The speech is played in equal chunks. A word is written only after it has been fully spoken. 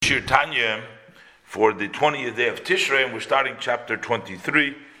Shir Tanya for the 20th day of Tishrei, and we're starting chapter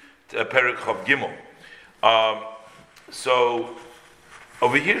 23, Perek Chav Gimel. So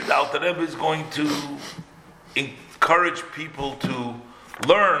over here, the Alter Rebbe is going to encourage people to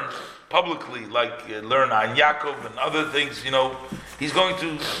learn publicly, like learn on Yaakov and other things. You know, he's going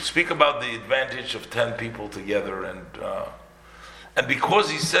to speak about the advantage of 10 people together, and because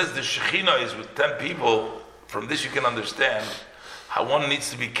he says the Shekhinah is with 10 people, from this you can understand how one needs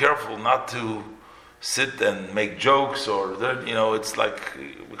to be careful not to sit and make jokes it's like,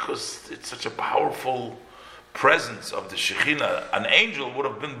 because it's such a powerful presence of the Shekhinah. An angel would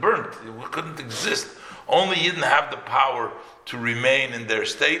have been burnt. It couldn't exist. Only Yidden have the power to remain in their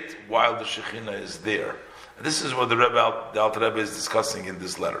state while the Shekhinah is there. And this is what the Alter Rebbe is discussing in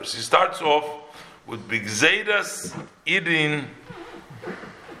this letter. So he starts off with Bigzeidas Idin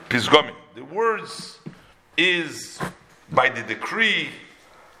Pisgomin. The words is by the decree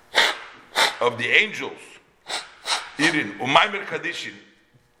of the angels, Irin, Umaymer Kadishin,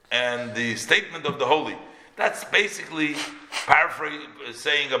 and the statement of the holy. That's basically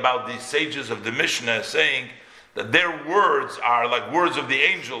saying about the sages of the Mishnah, saying that their words are like words of the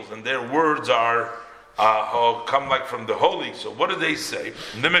angels, and their words are come like from the holy. So what do they say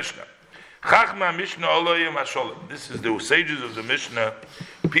in the Mishnah? Chachma Mishnah Oloyim Hasholem. This is the sages of the Mishnah,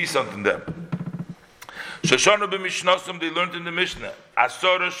 peace unto them. Shoshanu b'mishnasum, they learned in the Mishnah.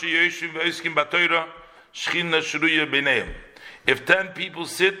 Asora sheyeshim ve'iskim b'Torah, shchina shruya b'neim. If 10 people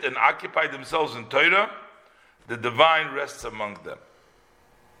sit and occupy themselves in Torah, the divine rests among them.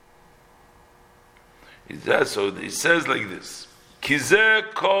 He says like this: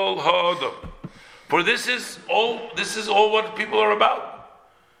 Kizeh kol ha'adam. For this is all what people are about,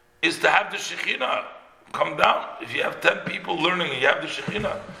 is to have the Shekhinah come down. If you have 10 people learning and you have the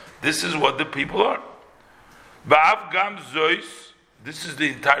Shekhinah, this is what the people are. Va'av gam zois. This is the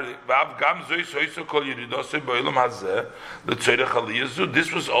entire. Va'av gam zois hoiso kol yiridosei ba'olam hazeh l'tzorech aliyah.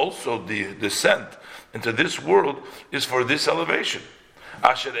 This was also the descent into this world is for this elevation.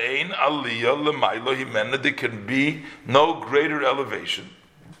 Asher ein aliyah l'maylo himena. There can be no greater elevation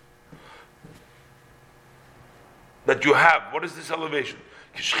that you have. What is this elevation?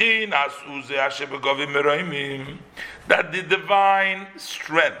 That the divine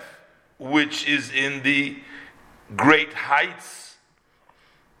strength, which is in the great heights,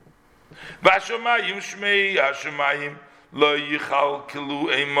 and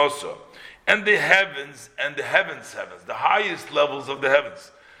the heavens, the highest levels of the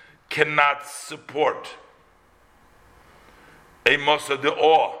heavens, cannot support a mosa, the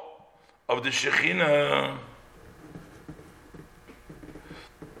awe of the Shekhinah.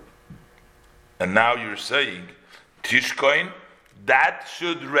 And now you're saying, Tishkoin, that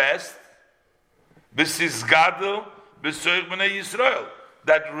should rest, B'sizgadel, B'soich b'nei Yisrael,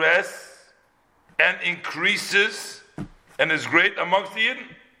 that rests and increases and is great amongst the Yidden.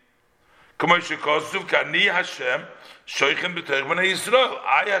 K'moshe Kosuv, Kani Hashem, Shoichem b'toich b'nei Yisrael.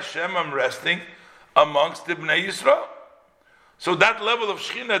 I, Hashem, am resting amongst the B'nei Yisrael. So that level of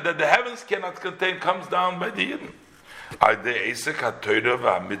Shekhinah that the heavens cannot contain comes down by the Yidden. Ade Esek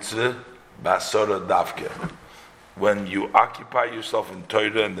HaTorah v'Hamitzvah Basora Davke. When you occupy yourself in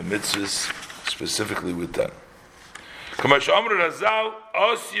Torah and the mitzvahs, specifically with them.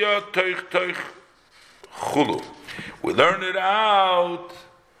 We learn it out.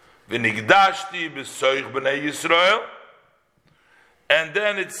 And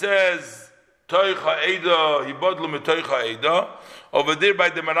then it says, over there by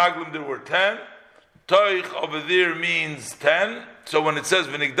the Meraglim there were 10. Toich over there means 10. So when it says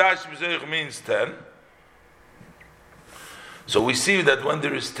V'nigdash b'soich means 10. So we see that when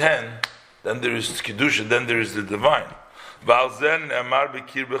there is 10, then there is Kedusha, then there is the divine.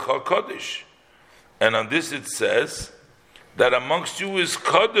 And on this it says that amongst you is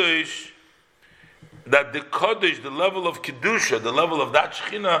Kodesh, that the Kodesh, the level of Kedusha, the level of that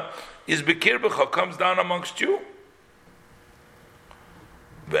Shekhinah, is Bekir B'cha, comes down amongst you.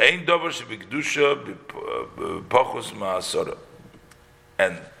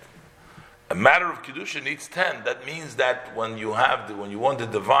 And a matter of Kedusha needs 10. That means that when you want the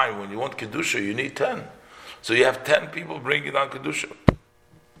divine, when you want Kedusha, you need 10. So you have 10 people bringing down Kedusha.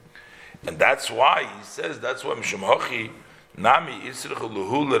 And that's why he says, that's why Mishum Hochi, Nami Yisrach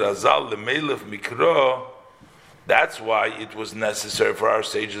Luhu L'Razal L'Melech Mikro. That's why it was necessary for our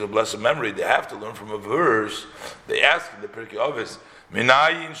sages of blessed memory. They have to learn from a verse. They ask in the Pirkei Avos, how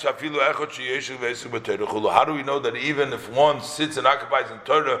do we know that even if one sits and occupies in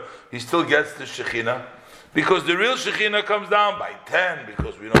Torah, he still gets the Shekhinah? Because the real Shekhinah comes down by 10,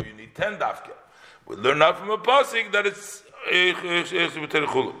 because we know you need 10 dafke. We learn out from a pasuk that it's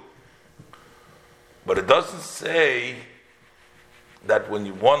But it doesn't say that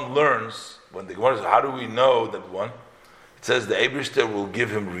when one learns, when the Gemara says, how do we know that one? It says the Eibishter will give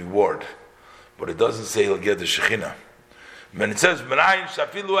him reward. But it doesn't say he'll get the Shekhinah. When it says,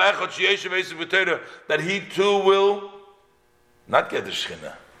 that he too will not get the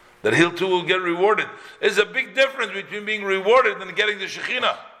Shekhinah. That he too will get rewarded. There's a big difference between being rewarded and getting the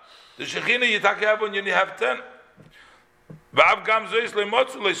Shekhinah. The Shekhinah you have when you have 10.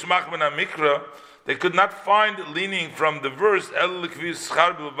 They could not find leaning from the verse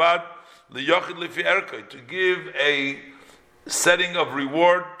to give a setting of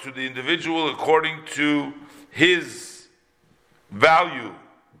reward to the individual according to his value,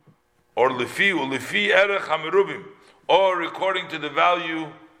 or or according to the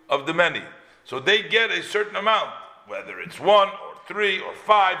value of the many. So they get a certain amount, whether it's 1 or 3 or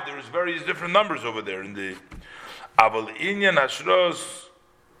 5. There's various different numbers over there in the Aval Inyan Hashros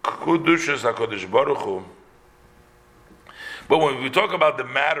Kudushas HaKadosh Baruch Hu. But when we talk about the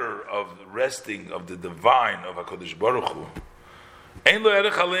matter of the resting of the divine of HaKadosh Baruch Hu, Ein lo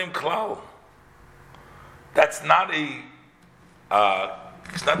erech aleim klal. That's not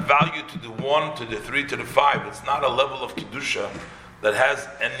it's not valued to the 1, to the 3, to the 5. It's not a level of Kedusha that has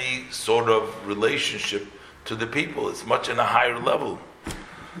any sort of relationship to the people. It's much in a higher level.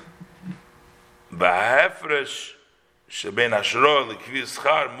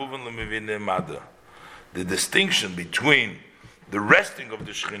 The distinction between the resting of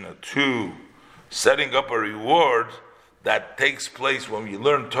the Shekhinah to setting up a reward that takes place when you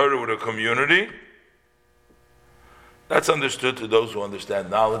learn Torah with a community, that's understood to those who understand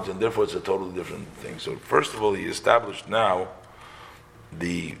knowledge, and therefore it's a totally different thing. So first of all, he established now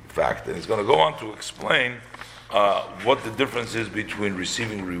the fact, and he's going to go on to explain what the difference is between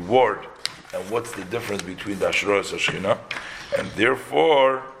receiving reward and what's the difference between the Ashros Shekhinah. And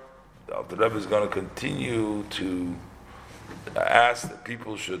therefore, the Alter Rebbe is going to continue to ask that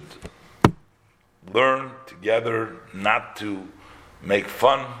people should learn together not to make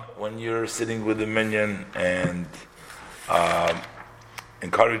fun when you're sitting with a minyan, and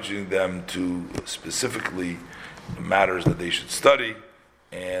encouraging them to specifically matters that they should study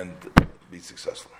and be successful.